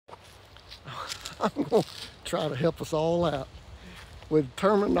I'm going to try to help us all out with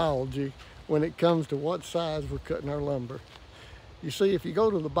terminology when it comes to what size we're cutting our lumber. You see, if you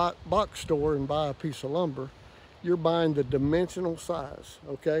go to the box store and buy a piece of lumber, you're buying the dimensional size,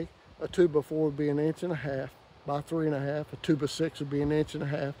 okay? A 2x4 would be 1.5 inches by 3.5. A 2x6 would be 1.5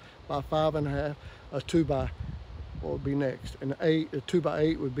 inches by 5.5. A 2x, what would be next? A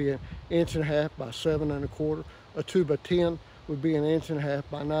 2x8 would be 1.5 inches by 7.25. A 2x10 would be 1.5 inches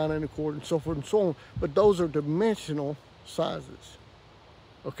by 9.25, and so forth and so on. But those are dimensional sizes.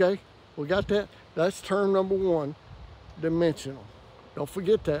 Okay, we got that? That's term number one, dimensional. Don't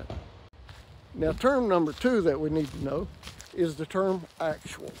forget that. Now, term number two that we need to know is the term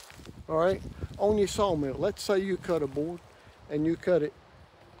actual. All right, on your sawmill, let's say you cut a board and you cut it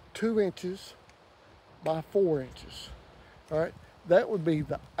 2 inches by 4 inches. All right, that would be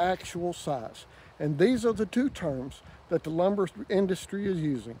the actual size. And these are the two terms that the lumber industry is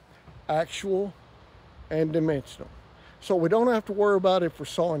using, actual and dimensional. So we don't have to worry about if we're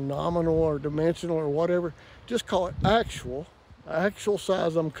sawing nominal or dimensional or whatever. Just call it actual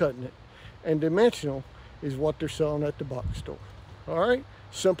size I'm cutting it. And dimensional is what they're selling at the box store. All right,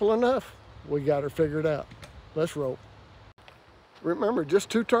 simple enough. We got her figured out. Let's roll. Remember, just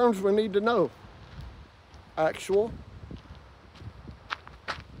two terms we need to know: actual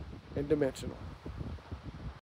and dimensional.